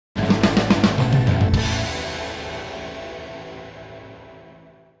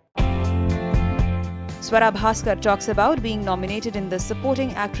Swara Bhaskar talks about being nominated in the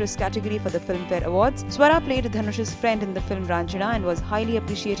Supporting Actress category for the Filmfare Awards. Swara played Dhanush's friend in the film Raanjhanaa and was highly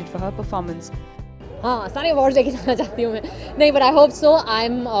appreciated for her performance. हाँ, सारे awards लेके जाना चाहती हूँ मैं, नहीं, but I hope so. I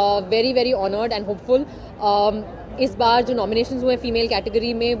am very very honoured and hopeful. इस बार जो नॉमिनेशंस हुए फीमेल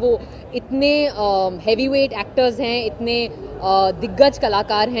कैटेगरी में, वो इतने हैवी वेट एक्टर्स हैं, इतने दिग्गज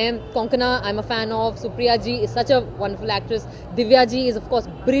कलाकार हैं. Konkona I am a fan of. Supriya ji is such a wonderful actress. Divya ji is of course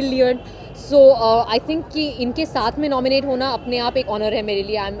brilliant. So I think कि इनके साथ में नॉमिनेट होना अपने आप एक ऑनर है मेरे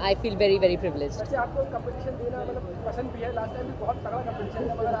लिए. I feel very very privileged.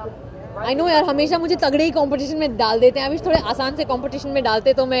 I know यार, हमेशा मुझे तगड़े ही कंपटीशन में डाल देते हैं. अभी थोड़े आसान से कंपटीशन में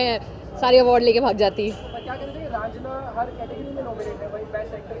डालते तो मैं सारे अवार्ड लेके भाग जाती.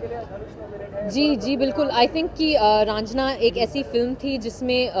 जी बिल्कुल. आई थिंक कि रांझना एक ऐसी फिल्म थी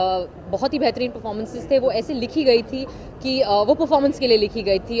जिसमें बहुत ही बेहतरीन परफॉर्मेंसेस थे. वो ऐसे लिखी गई थी कि वो परफॉर्मेंस के लिए लिखी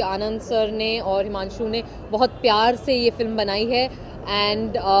गई थी. आनंद सर ने और हिमांशु ने बहुत प्यार से ये फिल्म बनाई है.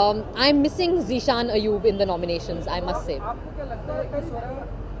 And I am missing Zeeshan Ayub in the nominations, I must say.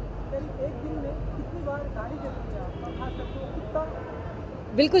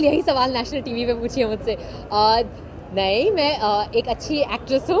 बिल्कुल यही सवाल नेशनल टीवी पे पूछिए मुझसे. नहीं, मैं एक अच्छी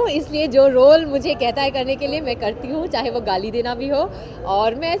एक्ट्रेस हूँ, इसलिए जो रोल मुझे कहता है करने के लिए मैं करती हूँ, चाहे वो गाली देना भी हो.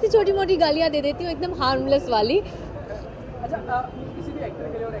 और मैं ऐसी छोटी मोटी गालियाँ दे देती हूँ, एकदम हार्मलेस वाली. अच्छा, किसी भी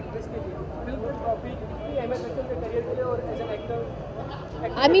एक्टर के लिए और एक्ट्रेस के लिए फिल्म ट्रॉफी कितनी अहमियत रखती है उनके करियर के लिए और as an actor?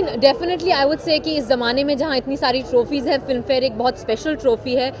 I mean definitely I would say कि इस ज़माने में जहाँ इतनी सारी ट्रॉफीज़ हैं, फिल्म फेयर एक बहुत स्पेशल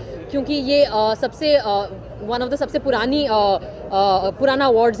ट्रॉफी है, क्योंकि ये सबसे वन ऑफ द सबसे पुराना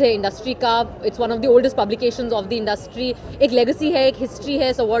अवार्ड्स है इंडस्ट्री का. It's one of the oldest publications of the industry. एक लेगेसी है, एक हिस्ट्री है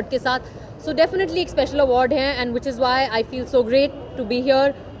इस अवार्ड के साथ. सो डेफिनेटली एक स्पेशल अवार्ड है, and which is why I feel so great to be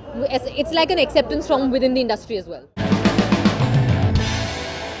here. It's like an acceptance from with in the industry as well.